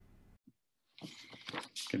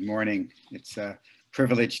Good morning. It's a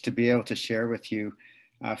privilege to be able to share with you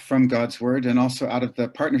from God's Word and also out of the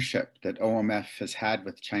partnership that OMF has had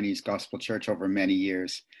with Chinese Gospel Church over many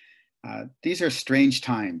years. These are strange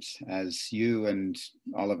times, as you and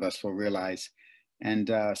all of us will realize. And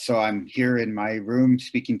so I'm here in my room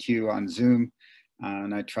speaking to you on Zoom,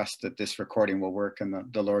 and I trust that this recording will work and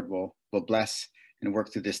the Lord will bless and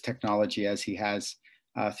work through this technology as He has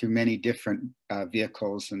through many different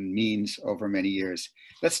vehicles and means over many years.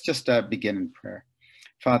 Let's just begin in prayer.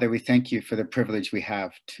 Father, we thank you for the privilege we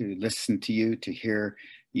have to listen to you, to hear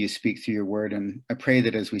you speak through your word. And I pray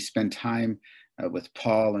that as we spend time with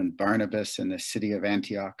Paul and Barnabas in the city of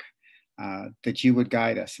Antioch, that you would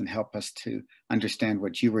guide us and help us to understand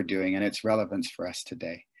what you were doing and its relevance for us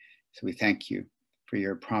today. So we thank you for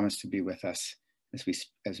your promise to be with us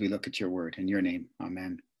as we look at your word. In your name,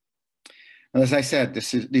 amen. Well, as I said,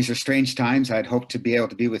 these are strange times. I'd hoped to be able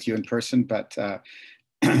to be with you in person, but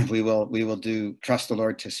we will trust the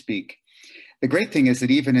Lord to speak. The great thing is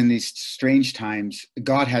that even in these strange times,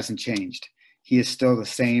 God hasn't changed. He is still the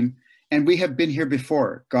same. And we have been here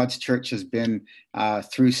before. God's church has been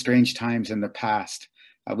through strange times in the past.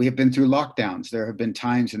 We have been through lockdowns. There have been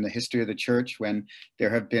times in the history of the church when there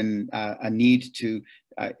have been a need to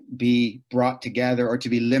be brought together or to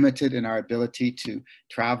be limited in our ability to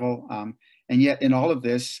travel. And yet in all of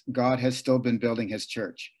this, God has still been building his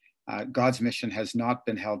church. God's mission has not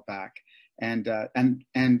been held back. And I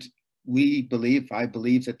believe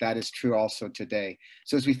that is true also today.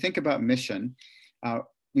 So as we think about mission,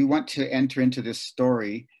 we want to enter into this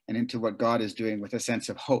story and into what God is doing with a sense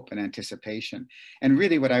of hope and anticipation. And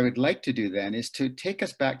really what I would like to do then is to take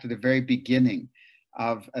us back to the very beginning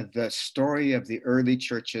of the story of the early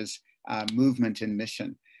church's movement in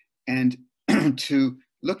mission, and to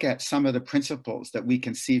look at some of the principles that we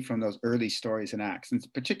can see from those early stories in Acts, and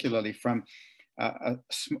particularly from a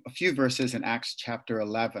few verses in Acts chapter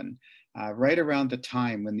 11, right around the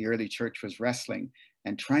time when the early church was wrestling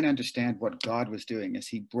and trying to understand what God was doing as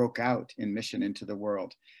he broke out in mission into the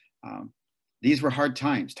world. These were hard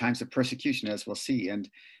times of persecution, as we'll see. And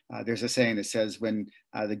there's a saying that says, when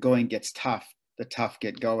the going gets tough, the tough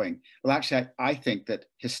get going. Well, actually, I think that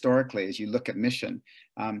historically, as you look at mission,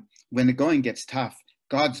 when the going gets tough,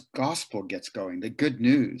 God's gospel gets going. The good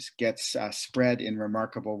news gets spread in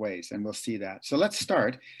remarkable ways, and we'll see that. So let's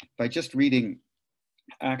start by just reading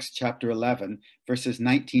Acts chapter 11, verses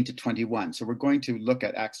 19 to 21. So we're going to look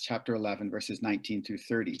at Acts chapter 11, verses 19 through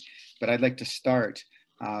 30. But I'd like to start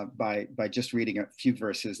by just reading a few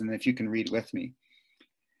verses, and if you can read with me.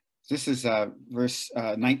 This is verse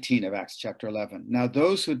 19 of Acts chapter 11. Now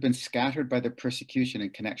those who had been scattered by the persecution in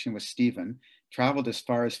connection with Stephen traveled as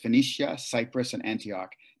far as Phoenicia, Cyprus, and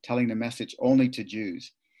Antioch, telling the message only to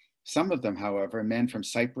Jews. Some of them, however, men from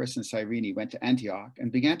Cyprus and Cyrene, went to Antioch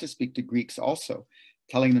and began to speak to Greeks also,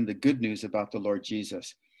 telling them the good news about the Lord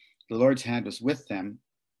Jesus. The Lord's hand was with them,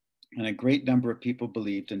 and a great number of people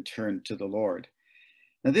believed and turned to the Lord.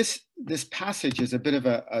 Now this passage is a bit of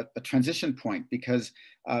a transition point, because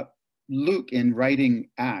Luke, in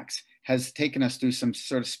writing Acts, has taken us through some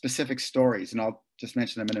sort of specific stories, and I'll just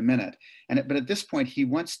mention them in a minute. But at this point, he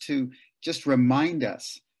wants to just remind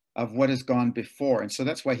us of what has gone before. And so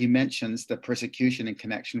that's why he mentions the persecution in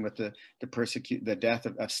connection with the death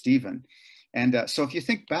of Stephen. And so if you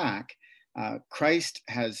think back, Christ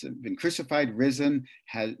has been crucified, risen,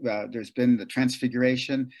 there's been the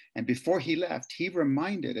transfiguration. And before he left, he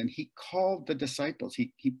reminded and he called the disciples.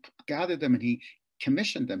 He gathered them and he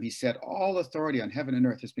commissioned them. He said, all authority on heaven and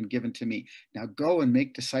earth has been given to me. Now go and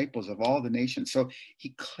make disciples of all the nations. So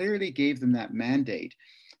he clearly gave them that mandate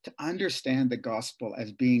to understand the gospel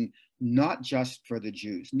as being not just for the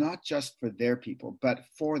Jews, not just for their people, but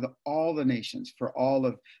for all the nations, for all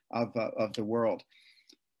of the world.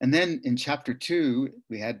 And then in chapter 2,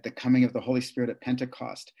 we had the coming of the Holy Spirit at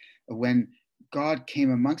Pentecost, when God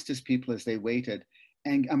came amongst his people as they waited,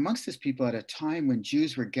 and amongst his people at a time when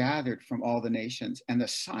Jews were gathered from all the nations. And the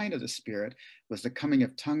sign of the Spirit was the coming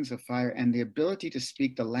of tongues of fire and the ability to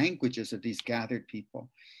speak the languages of these gathered people.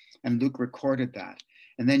 And Luke recorded that.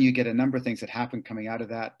 And then you get a number of things that happen coming out of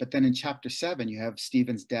that. But then in chapter 7, you have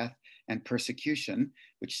Stephen's death and persecution,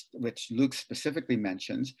 which Luke specifically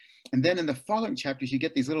mentions. And then in the following chapters, you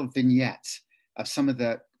get these little vignettes of some of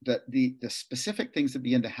the specific things that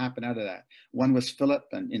begin to happen out of that. One was Philip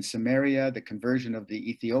in Samaria, the conversion of the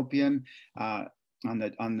Ethiopian on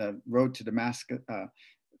the road to Damascus,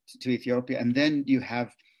 to Ethiopia. And then you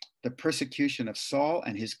have the persecution of Saul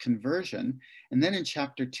and his conversion. And then in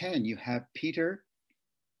chapter 10, you have Peter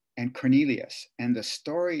and Cornelius, and the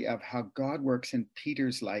story of how God works in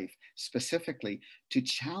Peter's life specifically to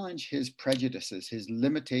challenge his prejudices, his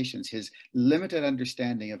limitations, his limited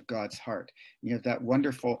understanding of God's heart. You have that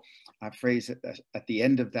wonderful phrase at the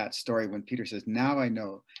end of that story when Peter says, "Now I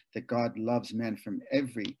know that God loves men from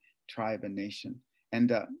every tribe and nation."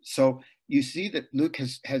 And so you see that Luke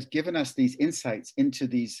has given us these insights into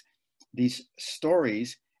these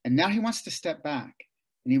stories, and now he wants to step back.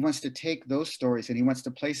 And he wants to take those stories and he wants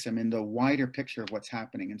to place them in the wider picture of what's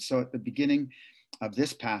happening. And so at the beginning of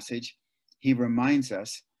this passage, he reminds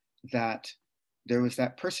us that there was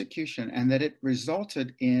that persecution and that it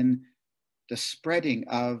resulted in the spreading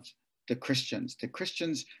of the Christians. The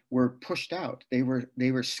Christians were pushed out. They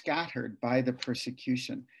were scattered by the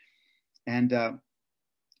persecution. And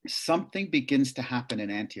something begins to happen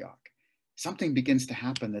in Antioch. Something begins to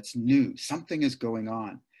happen that's new. Something is going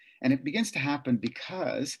on. And it begins to happen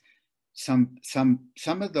because some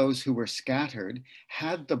of those who were scattered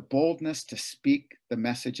had the boldness to speak the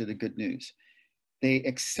message of the good news. They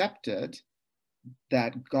accepted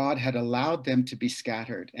that God had allowed them to be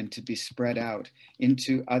scattered and to be spread out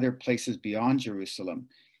into other places beyond Jerusalem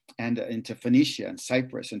and into Phoenicia and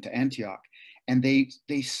Cyprus and to Antioch. And they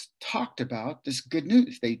talked about this good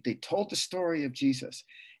news. They told the story of Jesus,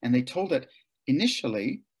 and they told it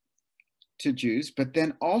initially to Jews, but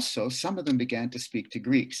then also some of them began to speak to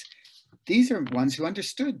Greeks. These are ones who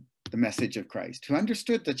understood the message of Christ, who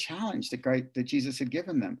understood the challenge that Jesus had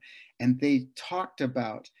given them. And they talked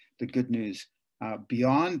about the good news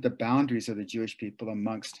beyond the boundaries of the Jewish people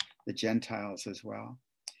amongst the Gentiles as well.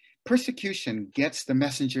 Persecution gets the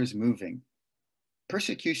messengers moving.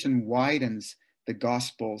 Persecution widens the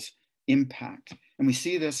gospel's impact. And we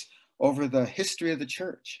see this over the history of the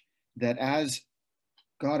church, that as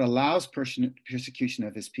God allows persecution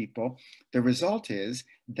of his people, the result is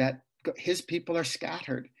that his people are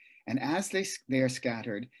scattered. And as they are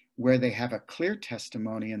scattered, where they have a clear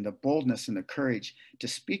testimony and the boldness and the courage to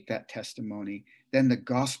speak that testimony, then the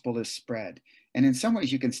gospel is spread. And in some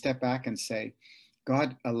ways, you can step back and say,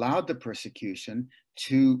 God allowed the persecution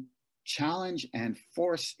to challenge and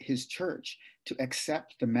force his church to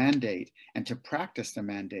accept the mandate and to practice the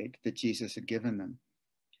mandate that Jesus had given them.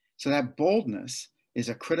 So that boldness is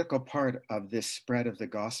a critical part of this spread of the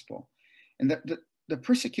gospel. And the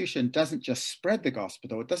persecution doesn't just spread the gospel,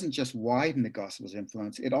 though. It doesn't just widen the gospel's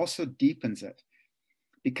influence. It also deepens it,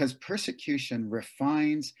 because persecution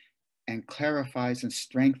refines and clarifies and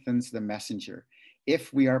strengthens the messenger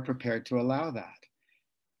if we are prepared to allow that.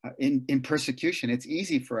 In persecution, it's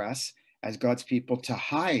easy for us as God's people to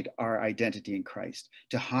hide our identity in Christ,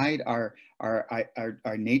 to hide our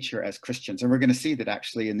nature as Christians. And we're going to see that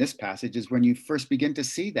actually in this passage is when you first begin to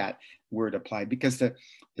see that word applied, because the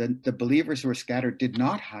believers who were scattered did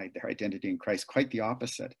not hide their identity in Christ, quite the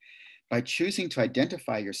opposite. By choosing to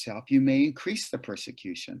identify yourself, you may increase the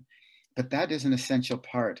persecution, but that is an essential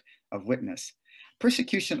part of witness.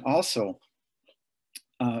 Persecution also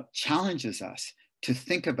challenges us to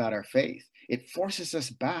think about our faith. It forces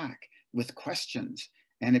us back with questions,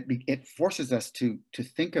 and it forces us to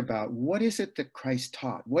think about, what is it that Christ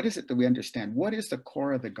taught? What is it that we understand? What is the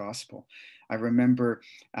core of the gospel? I remember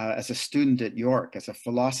as a student at York, as a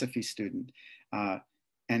philosophy student,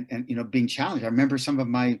 and being challenged. I remember some of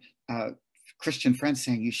my Christian friends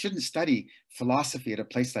saying, you shouldn't study philosophy at a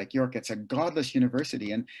place like York. It's a godless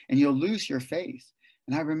university, and you'll lose your faith.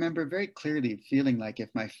 And I remember very clearly feeling like if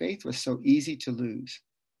my faith was so easy to lose,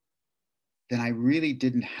 then I really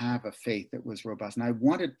didn't have a faith that was robust. And I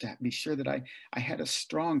wanted to be sure that I had a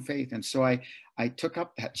strong faith. And so I took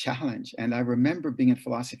up that challenge. And I remember being in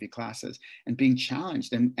philosophy classes and being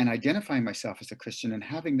challenged and identifying myself as a Christian and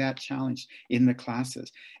having that challenge in the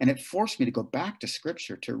classes. And it forced me to go back to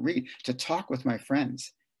scripture, to read, to talk with my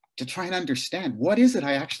friends, to try and understand, what is it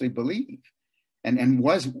I actually believe? And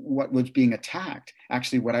was what was being attacked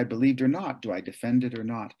actually what I believed or not? Do I defend it or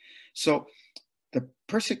not? So the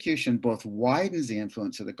persecution both widens the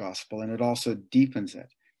influence of the gospel and it also deepens it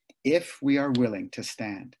if we are willing to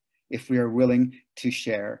stand, if we are willing to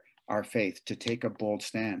share our faith, to take a bold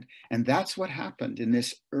stand. And that's what happened in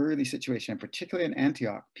this early situation, particularly in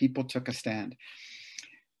Antioch. People took a stand.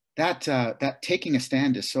 That taking a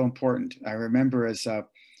stand is so important. I remember as a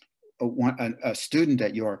student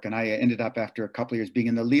at York, and I ended up after a couple of years being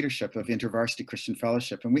in the leadership of InterVarsity Christian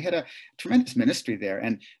Fellowship, and we had a tremendous ministry there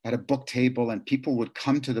and had a book table, and people would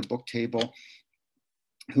come to the book table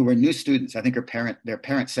who were new students. I think their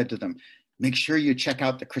parents said to them, make sure you check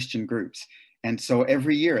out the Christian groups. And so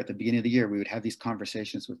every year at the beginning of the year, we would have these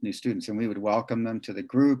conversations with new students, and we would welcome them to the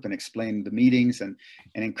group and explain the meetings and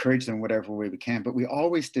encourage them whatever way we can. But we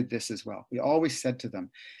always did this as well. We always said to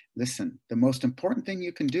them, listen, the most important thing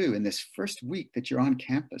you can do in this first week that you're on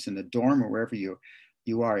campus, in the dorm or wherever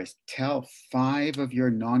you are, is tell 5 of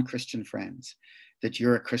your non-Christian friends that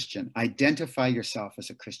you're a Christian. Identify yourself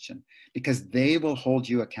as a Christian, because they will hold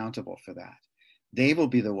you accountable for that. They will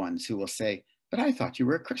be the ones who will say, but I thought you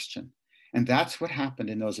were a Christian. And that's what happened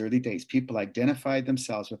in those early days. People identified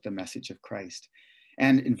themselves with the message of Christ.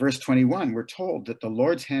 And in verse 21, we're told that the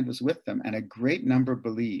Lord's hand was with them and a great number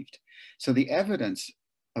believed. So the evidence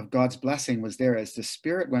of God's blessing was there as the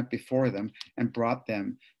Spirit went before them and brought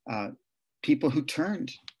them people who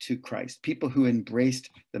turned to Christ, people who embraced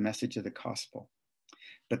the message of the gospel.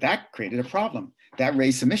 But that created a problem. That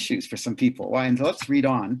raised some issues for some people. Well, and let's read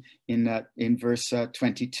on in verse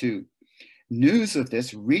 22. News of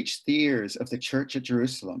this reached the ears of the church at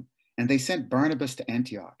Jerusalem, and they sent Barnabas to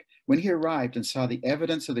Antioch. When he arrived and saw the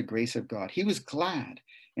evidence of the grace of God, he was glad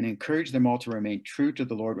and encouraged them all to remain true to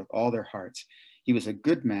the Lord with all their hearts. He was a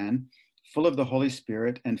good man, full of the Holy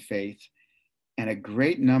Spirit and faith, and a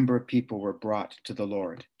great number of people were brought to the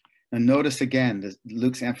Lord. Now notice again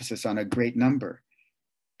Luke's emphasis on a great number,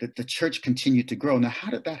 that the church continued to grow. Now, how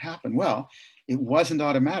did that happen? Well, it wasn't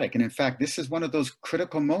automatic. And in fact, this is one of those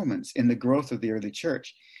critical moments in the growth of the early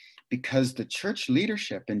church, because the church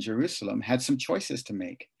leadership in Jerusalem had some choices to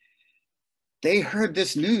make. They heard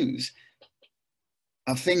this news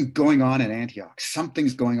of things going on in Antioch.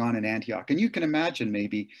 Something's going on in Antioch. And you can imagine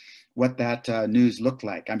maybe what that news looked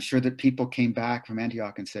like. I'm sure that people came back from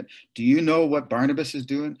Antioch and said, do you know what Barnabas is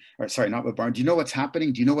doing? Or sorry, not what Barnabas, do you know what's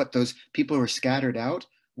happening? Do you know what those people who are scattered out,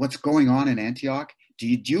 what's going on in Antioch? Do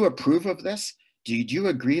you approve of this? Do you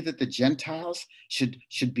agree that the Gentiles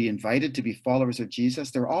should be invited to be followers of Jesus?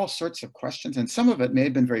 There are all sorts of questions, and some of it may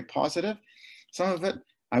have been very positive. Some of it,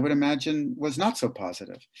 I would imagine, was not so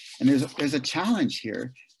positive. And there's a challenge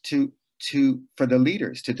here for the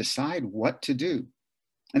leaders to decide what to do.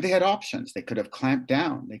 And they had options. They could have clamped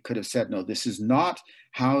down. They could have said, no, this is not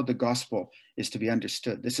how the gospel is to be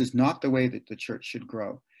understood. This is not the way that the church should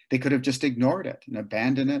grow. They could have just ignored it and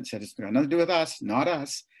abandoned it and said, it's got nothing to do with us, not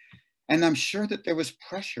us. And I'm sure that there was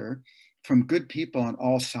pressure from good people on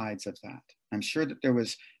all sides of that. I'm sure that there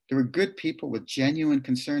were good people with genuine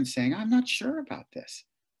concerns saying, I'm not sure about this.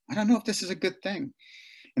 I don't know if this is a good thing.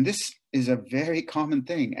 And this is a very common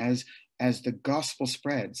thing as the gospel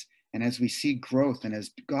spreads and as we see growth and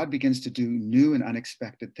as God begins to do new and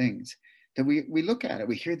unexpected things, that we look at it,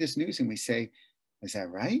 we hear this news and we say, is that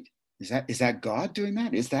right? Is that God doing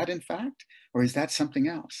that? Is that in fact? Or is that something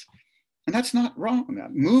else? And that's not wrong.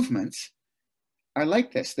 Movements are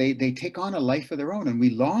like this. They take on a life of their own, and we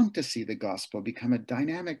long to see the gospel become a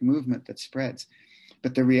dynamic movement that spreads.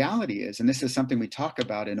 But the reality is, and this is something we talk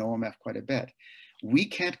about in OMF quite a bit, we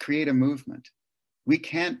can't create a movement. We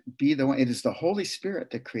can't be the one. It is the Holy Spirit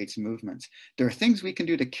that creates movements. There are things we can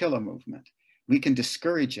do to kill a movement. We can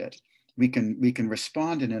discourage it. We can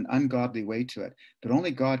respond in an ungodly way to it, but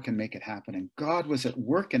only God can make it happen. And God was at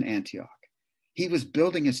work in Antioch. He was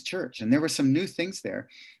building his church, and there were some new things there,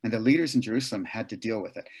 and the leaders in Jerusalem had to deal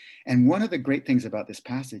with it. And one of the great things about this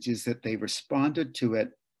passage is that they responded to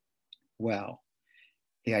it well.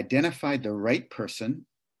 They identified the right person,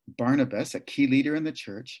 Barnabas, a key leader in the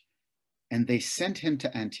church, and they sent him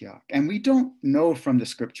to Antioch. And we don't know from the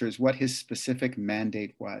scriptures what his specific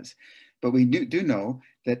mandate was, but we do know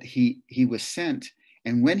that he was sent.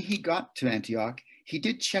 And when he got to Antioch, he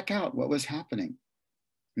did check out what was happening.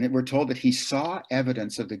 And we're told that he saw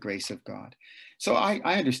evidence of the grace of God. So I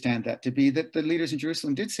understand that to be that the leaders in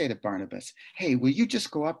Jerusalem did say to Barnabas, hey, will you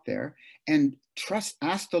just go up there and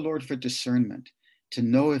ask the Lord for discernment to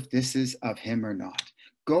know if this is of him or not.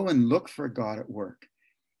 Go and look for God at work.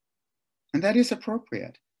 And that is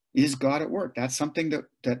appropriate. Is God at work? That's something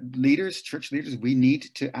that leaders, church leaders, we need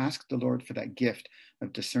to ask the Lord for that gift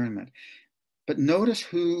of discernment. But notice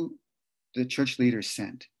who the church leaders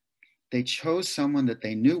sent. They chose someone that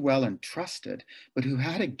they knew well and trusted, but who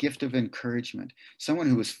had a gift of encouragement, someone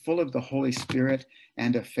who was full of the Holy Spirit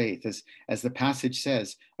and of faith. As the passage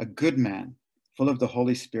says, a good man, full of the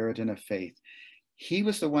Holy Spirit and of faith. He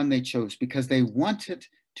was the one they chose because they wanted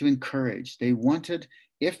to encourage. They wanted,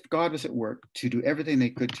 if God was at work, to do everything they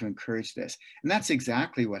could to encourage this. And that's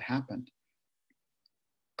exactly what happened.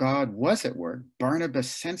 God was at work.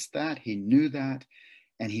 Barnabas sensed that. He knew that.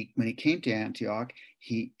 And when he came to Antioch,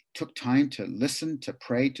 he took time to listen, to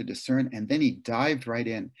pray, to discern, and then he dived right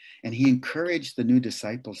in. And he encouraged the new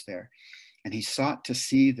disciples there. And he sought to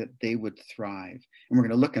see that they would thrive. And we're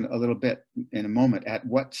going to look in a little bit in a moment at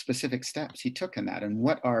what specific steps he took in that, and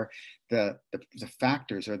what are the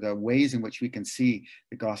factors or the ways in which we can see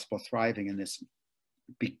the gospel thriving in this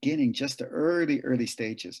beginning, just the early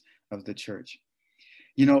stages of the church.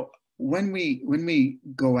 You know, when we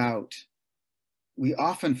go out, we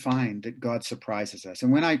often find that God surprises us.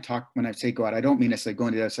 And when I say God, I don't mean necessarily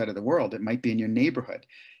going to the other side of the world. It might be in your neighborhood.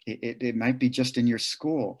 It might be just in your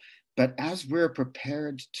school. But as we're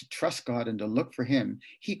prepared to trust God and to look for him,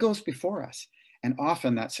 he goes before us. And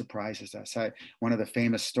often that surprises us. One of the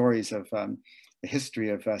famous stories of the history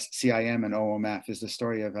of CIM and OMF is the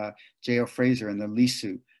story of J.O. Fraser and the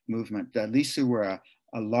Lisu movement. The Lisu were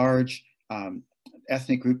a large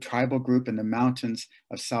ethnic group, tribal group in the mountains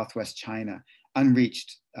of southwest China,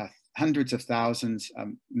 unreached, hundreds of thousands,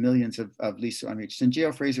 millions of Lisu unreached. And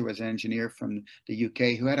J.O. Fraser was an engineer from the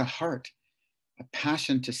UK who had a heart, a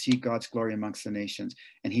passion to see God's glory amongst the nations.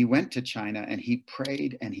 And he went to China and he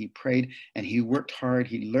prayed and he prayed and he worked hard.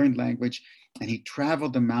 He learned language and he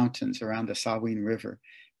traveled the mountains around the Salween River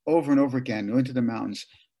over and over again, into the mountains,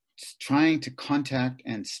 trying to contact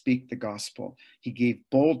and speak the gospel. He gave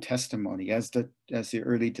bold testimony, as the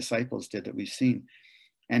early disciples did that we've seen.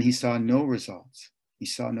 And he saw no results. He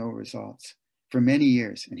saw no results for many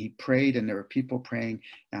years. And he prayed, and there were people praying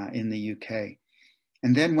in the UK.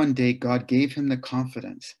 And then one day, God gave him the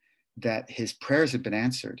confidence that his prayers had been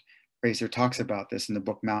answered. Fraser talks about this in the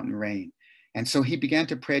book Mountain Rain. And so he began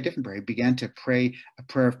to pray a different prayer. He began to pray a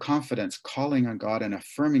prayer of confidence, calling on God and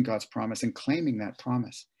affirming God's promise and claiming that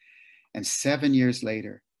promise. And 7 years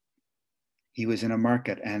later, he was in a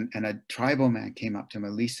market, and a tribal man came up to him, a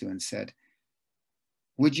Lisu, and said,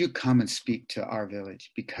 "Would you come and speak to our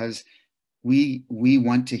village? Because we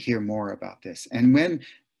want to hear more about this." And when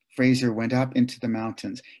Fraser went up into the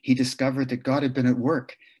mountains, he discovered that God had been at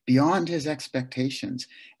work beyond his expectations.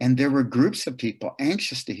 And there were groups of people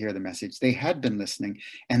anxious to hear the message. They had been listening,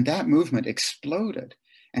 and that movement exploded,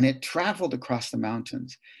 and it traveled across the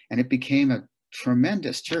mountains, and it became a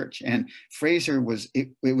tremendous church. And Fraser it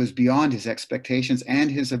was beyond his expectations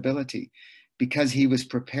and his ability, because he was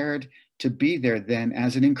prepared to be there then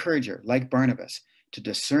as an encourager, like Barnabas, to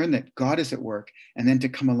discern that God is at work, and then to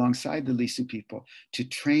come alongside the Lisu people, to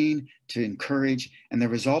train, to encourage. And the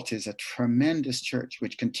result is a tremendous church,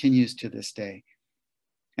 which continues to this day.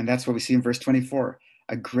 And that's what we see in verse 24.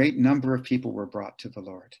 A great number of people were brought to the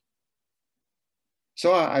Lord.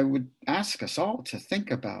 So I would ask us all to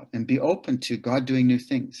think about and be open to God doing new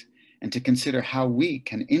things, and to consider how we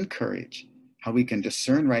can encourage, how we can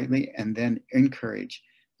discern rightly, and then encourage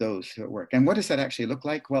those who work. And what does that actually look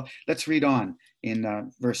like? Well, let's read on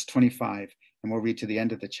in verse 25, and we'll read to the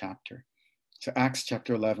end of the chapter. So Acts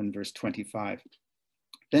chapter 11, verse 25.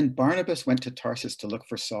 Then Barnabas went to Tarsus to look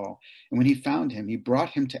for Saul, and when he found him, he brought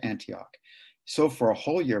him to Antioch. So for a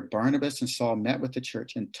whole year, Barnabas and Saul met with the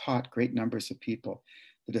church and taught great numbers of people.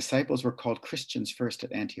 The disciples were called Christians first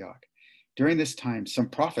at Antioch. During this time, some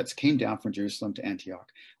prophets came down from Jerusalem to Antioch.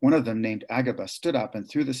 One of them, named Agabus, stood up and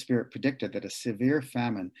through the Spirit predicted that a severe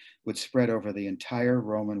famine would spread over the entire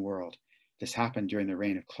Roman world. This happened during the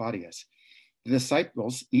reign of Claudius. The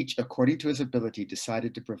disciples, each according to his ability,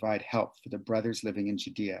 decided to provide help for the brothers living in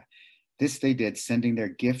Judea. This they did, sending their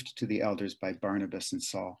gift to the elders by Barnabas and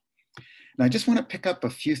Saul. Now, I just want to pick up a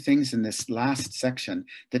few things in this last section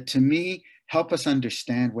that, to me, help us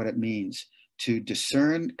understand what it means to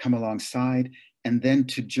discern, come alongside, and then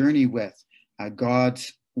to journey with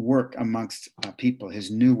God's work amongst people,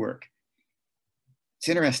 his new work. It's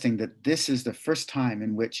interesting that this is the first time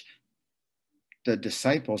in which the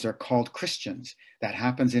disciples are called Christians. That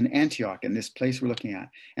happens in Antioch, in this place we're looking at.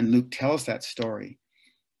 And Luke tells that story.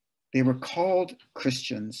 They were called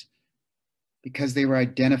Christians because they were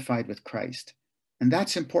identified with Christ. And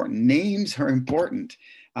that's important. Names are important.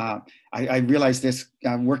 I realized this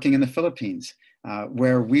working in the Philippines,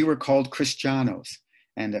 where we were called Cristianos.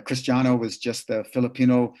 And Cristiano was just the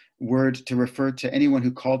Filipino word to refer to anyone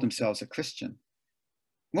who called themselves a Christian.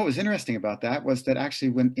 What was interesting about that was that actually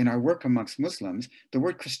when in our work amongst Muslims, the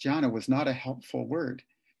word Cristiano was not a helpful word.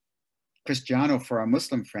 Cristiano for our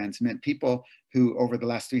Muslim friends meant people who over the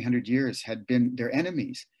last 300 years had been their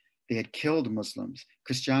enemies. They had killed Muslims.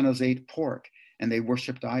 Cristianos ate pork and they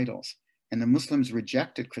worshipped idols. And the Muslims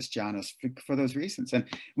rejected Cristianos for those reasons. And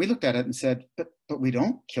we looked at it and said, but we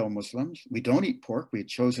don't kill Muslims. We don't eat pork. We had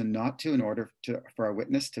chosen not to in order for our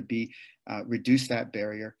witness to be reduce that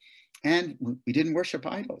barrier. And we didn't worship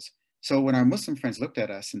idols. So when our Muslim friends looked at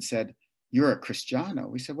us and said, "You're a Cristiano,"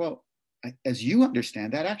 we said, "Well, as you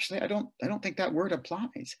understand that, actually, I don't think that word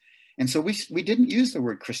applies." And so we didn't use the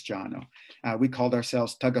word Cristiano. We called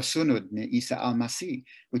ourselves Tagasunod ni Isa al-Masih,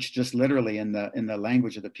 which just literally in the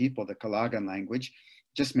language of the people, the Kalagan language,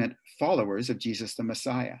 just meant followers of Jesus the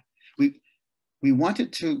Messiah. We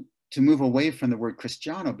wanted to move away from the word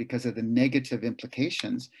Cristiano because of the negative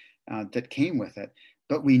implications that came with it.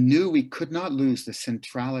 But we knew we could not lose the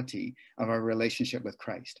centrality of our relationship with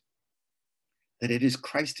Christ, that it is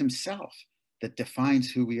Christ himself that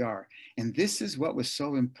defines who we are. And this is what was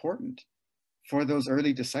so important for those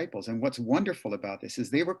early disciples. And what's wonderful about this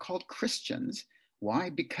is they were called Christians.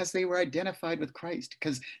 Why? Because they were identified with Christ,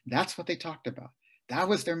 because that's what they talked about. That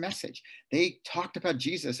was their message. They talked about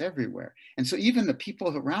Jesus everywhere. And so even the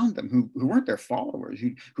people around them who weren't their followers,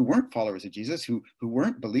 who weren't followers of Jesus, who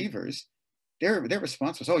weren't believers, their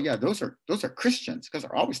response was, oh yeah, those are Christians, because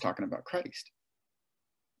they're always talking about Christ.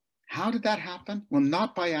 How did that happen? Well,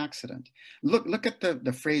 not by accident. Look at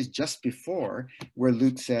the phrase just before where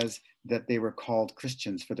Luke says that they were called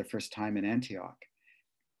Christians for the first time in Antioch.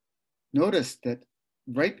 Notice that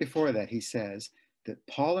right before that, he says that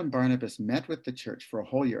Paul and Barnabas met with the church for a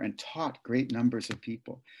whole year and taught great numbers of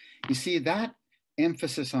people. You see, that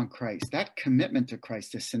emphasis on Christ, that commitment to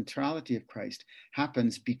Christ, the centrality of Christ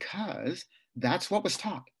happens because that's what was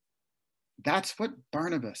taught. That's what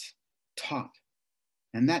Barnabas taught.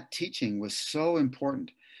 And that teaching was so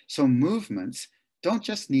important. So movements don't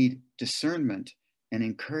just need discernment and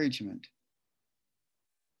encouragement.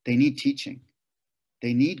 They need teaching.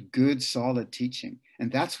 They need good, solid teaching.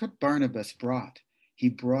 And that's what Barnabas brought. He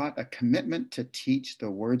brought a commitment to teach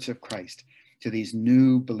the words of Christ to these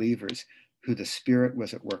new believers who the Spirit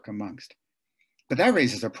was at work amongst. But that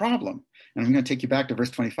raises a problem. And I'm going to take you back to verse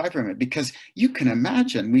 25 for a minute, because you can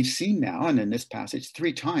imagine, we've seen now, and in this passage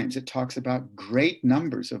 3 times, it talks about great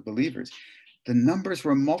numbers of believers. The numbers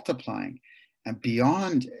were multiplying and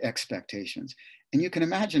beyond expectations. And you can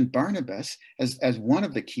imagine Barnabas as one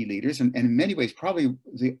of the key leaders, and in many ways, probably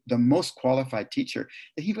the most qualified teacher,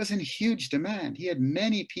 that he was in huge demand. He had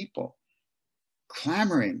many people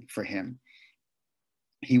clamoring for him.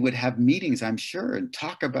 He would have meetings, I'm sure, and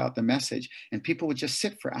talk about the message, and people would just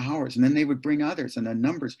sit for hours, and then they would bring others and the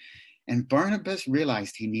numbers. And Barnabas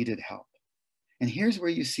realized he needed help. And here's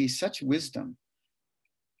where you see such wisdom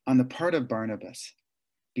on the part of Barnabas,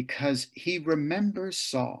 because he remembers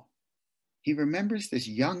Saul. He remembers this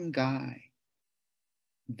young guy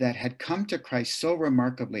that had come to Christ so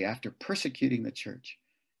remarkably after persecuting the church.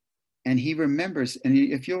 And he remembers, and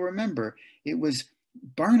if you'll remember, it was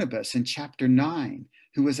Barnabas in chapter 9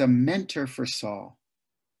 who was a mentor for Saul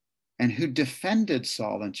and who defended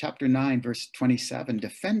Saul in chapter 9, verse 27,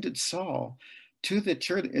 defended Saul to the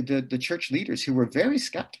church leaders who were very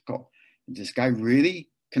skeptical. Is this guy really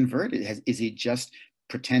converted? Is he just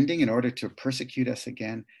pretending in order to persecute us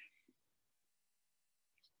again?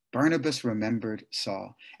 Barnabas remembered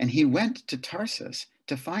Saul, and he went to Tarsus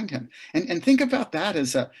to find him. And think about that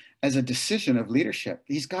as a decision of leadership.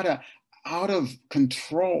 He's got a out of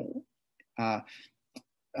control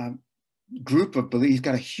group of believers. He's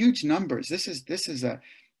got a huge numbers. This is a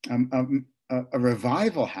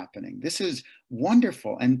revival happening. This is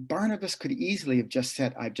wonderful. And Barnabas could easily have just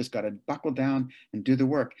said, I've just got to buckle down and do the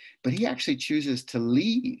work. But he actually chooses to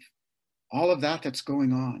leave all of that that's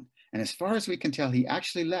going on. And as far as we can tell, he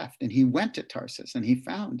actually left and he went to Tarsus and he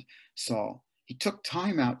found Saul. He took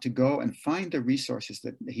time out to go and find the resources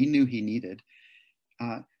that he knew he needed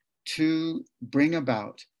to bring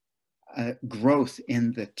about growth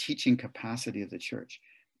in the teaching capacity of the church.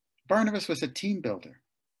 Barnabas was a team builder.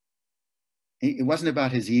 It wasn't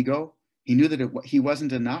about his ego. He knew that he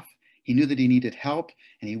wasn't enough. He knew that he needed help,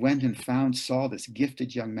 and he went and found Saul, this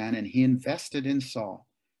gifted young man, and he invested in Saul.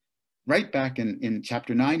 Right back in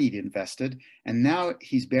chapter 9, he'd invested, and now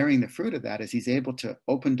he's bearing the fruit of that as he's able to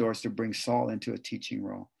open doors to bring Saul into a teaching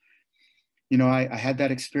role. You know, I had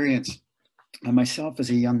that experience myself as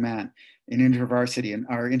a young man in InterVarsity, and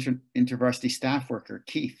our InterVarsity staff worker,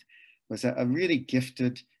 Keith, was a really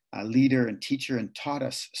gifted leader and teacher and taught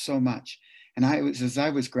us so much. And as I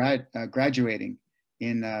was graduating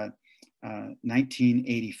in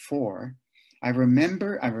 1984, I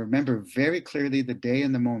remember very clearly the day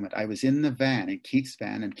and the moment. I was in the van, in Keith's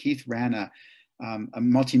van, and Keith ran a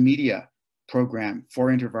multimedia program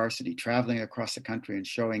for InterVarsity, traveling across the country and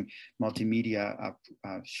showing multimedia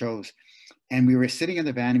shows. And we were sitting in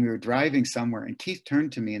the van and we were driving somewhere, and Keith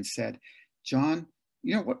turned to me and said, John,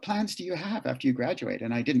 you know, what plans do you have after you graduate?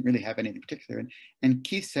 And I didn't really have anything particular. And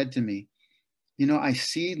Keith said to me, you know, I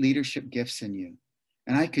see leadership gifts in you,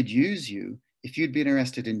 and I could use you if you'd be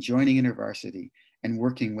interested in joining InterVarsity and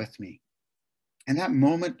working with me. And that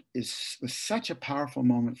moment was such a powerful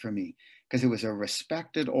moment for me because it was a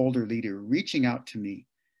respected older leader reaching out to me,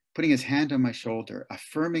 putting his hand on my shoulder,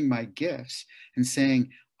 affirming my gifts and saying,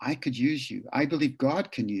 I could use you. I believe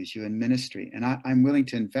God can use you in ministry, and I'm willing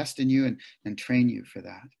to invest in you and train you for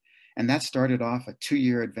that. And that started off a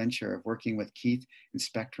 2-year adventure of working with Keith in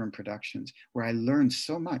Spectrum Productions, where I learned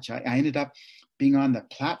so much. I ended up being on the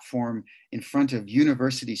platform in front of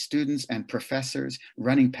university students and professors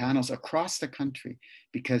running panels across the country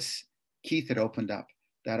because Keith had opened up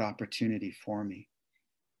that opportunity for me.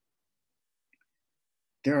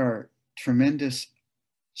 There are tremendous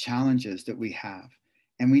challenges that we have,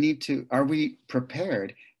 and we need to, are we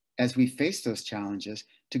prepared as we face those challenges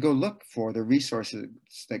to go look for the resources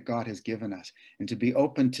that God has given us and to be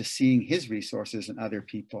open to seeing his resources in other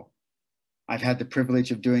people? I've had the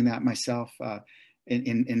privilege of doing that myself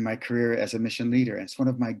in my career as a mission leader. And it's one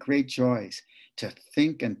of my great joys to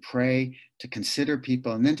think and pray, to consider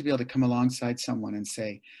people, and then to be able to come alongside someone and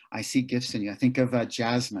say, I see gifts in you. I think of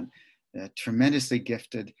Jasmine, a tremendously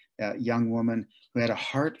gifted young woman who had a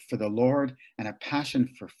heart for the Lord and a passion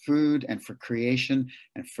for food and for creation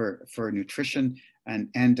and for nutrition.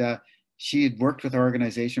 And she had worked with our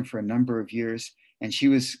organization for a number of years. And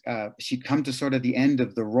she'd come to sort of the end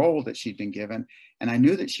of the role that she'd been given. And I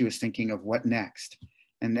knew that she was thinking of what next.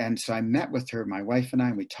 And so I met with her, my wife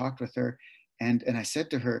and we talked with her. And I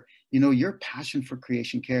said to her, your passion for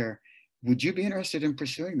creation care, would you be interested in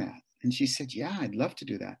pursuing that? And she said, yeah, I'd love to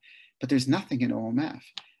do that. But there's nothing in OMF.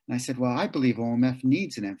 And I said, well, I believe OMF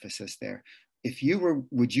needs an emphasis there.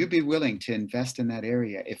 Would you be willing to invest in that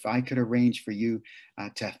area if I could arrange for you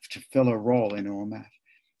to fill a role in OMF?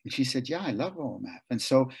 And she said, yeah, I love OMF. And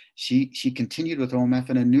so she continued with OMF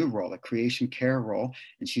in a new role, a creation care role.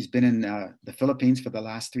 And she's been in the Philippines for the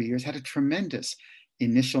last 3 years, had a tremendous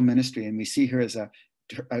initial ministry. And we see her as a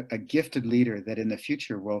gifted leader that in the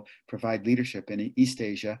future will provide leadership in East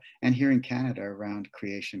Asia and here in Canada around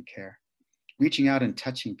creation care, reaching out and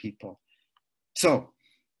touching people. So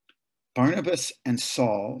Barnabas and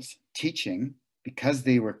Saul's teaching, because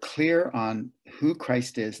they were clear on who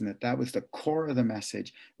Christ is and that was the core of the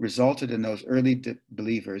message, resulted in those early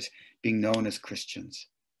believers being known as Christians.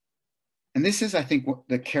 And this is, I think,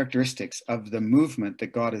 the characteristics of the movement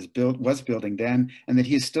that God was building then and that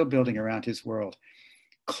he is still building around his world.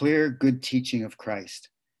 Clear, good teaching of Christ,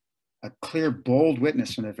 a clear, bold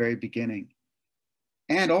witness from the very beginning,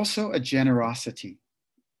 and also a generosity.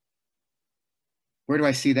 Where do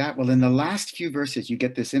I see that? Well, in the last few verses, you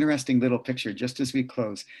get this interesting little picture, just as we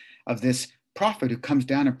close, of this prophet who comes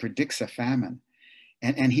down and predicts a famine.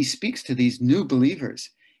 And he speaks to these new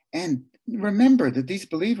believers. And remember that these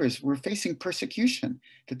believers were facing persecution,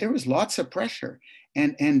 that there was lots of pressure.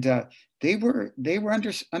 And they were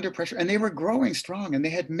under pressure, and they were growing strong, and they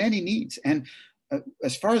had many needs. And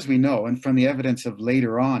as far as we know, and from the evidence of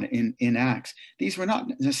later on in Acts, these were not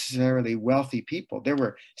necessarily wealthy people. There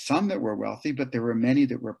were some that were wealthy, but there were many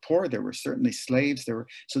that were poor. There were certainly slaves.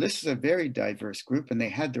 So this is a very diverse group, and they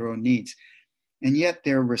had their own needs. And yet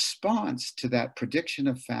their response to that prediction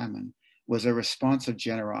of famine was a response of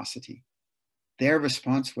generosity. Their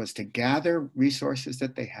response was to gather resources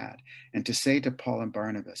that they had and to say to Paul and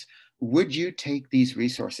Barnabas, would you take these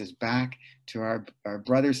resources back to our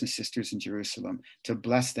brothers and sisters in Jerusalem to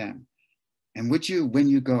bless them? And would you, when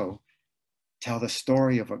you go, tell the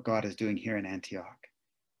story of what God is doing here in Antioch?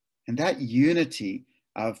 And that unity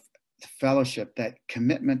of fellowship, that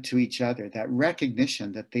commitment to each other, that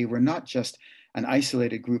recognition that they were not just an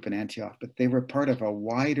isolated group in Antioch, but they were part of a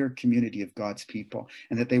wider community of God's people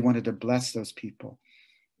and that they wanted to bless those people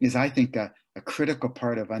is, I think, a critical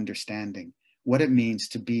part of understanding what it means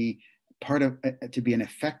to be to be an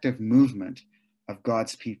effective movement of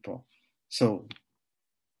God's people. So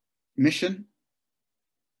mission,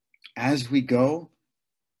 as we go,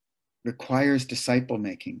 requires disciple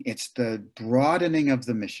making. It's the broadening of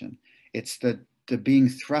the mission. It's the being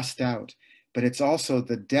thrust out, but it's also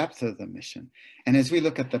the depth of the mission. And as we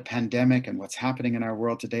look at the pandemic and what's happening in our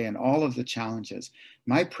world today and all of the challenges,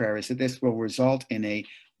 my prayer is that this will result in a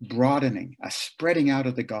broadening, a spreading out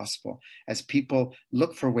of the gospel as people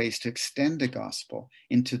look for ways to extend the gospel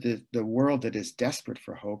into the world that is desperate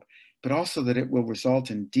for hope, but also that it will result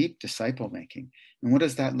in deep disciple making. And what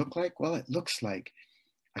does that look like? Well, it looks like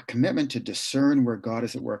a commitment to discern where God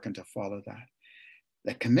is at work and to follow that.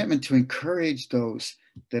 A commitment to encourage those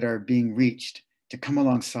that are being reached, to come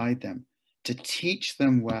alongside them, to teach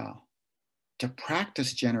them well, to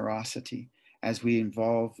practice generosity as we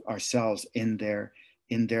involve ourselves in their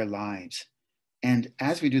lives. And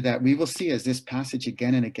as we do that, we will see, as this passage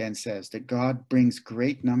again and again says, that God brings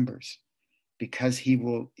great numbers because he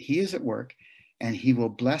is at work and he will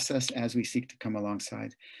bless us as we seek to come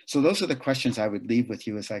alongside. So those are the questions I would leave with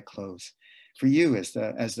you as I close. For you as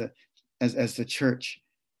the church,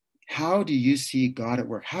 how do you see God at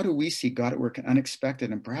work? How do we see God at work in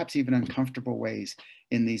unexpected and perhaps even uncomfortable ways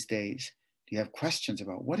in these days? Do you have questions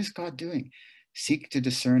about what is God doing? Seek to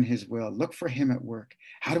discern his will. Look for him at work.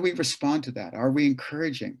 How do we respond to that? Are we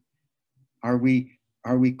encouraging? Are we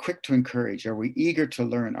quick to encourage? Are we eager to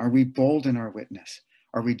learn? Are we bold in our witness?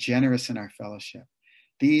 Are we generous in our fellowship?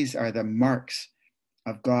 These are the marks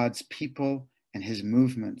of God's people and his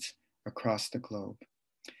movements across the globe.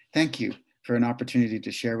 Thank you for an opportunity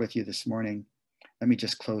to share with you this morning. Let me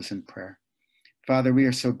just close in prayer. Father, we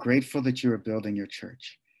are so grateful that you are building your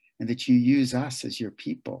church and that you use us as your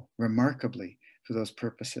people remarkably for those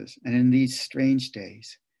purposes. And in these strange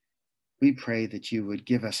days, we pray that you would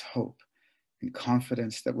give us hope and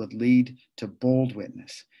confidence that would lead to bold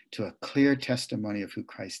witness, to a clear testimony of who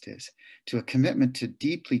Christ is, to a commitment to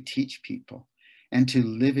deeply teach people, and to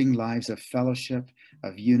living lives of fellowship,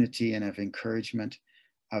 of unity, and of encouragement,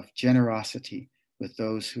 of generosity with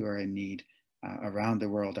those who are in need around the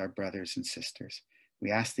world, our brothers and sisters.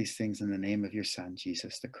 We ask these things in the name of your Son,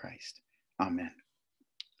 Jesus the Christ. Amen.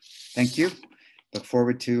 Thank you. Look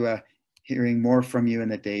forward to hearing more from you in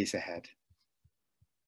the days ahead.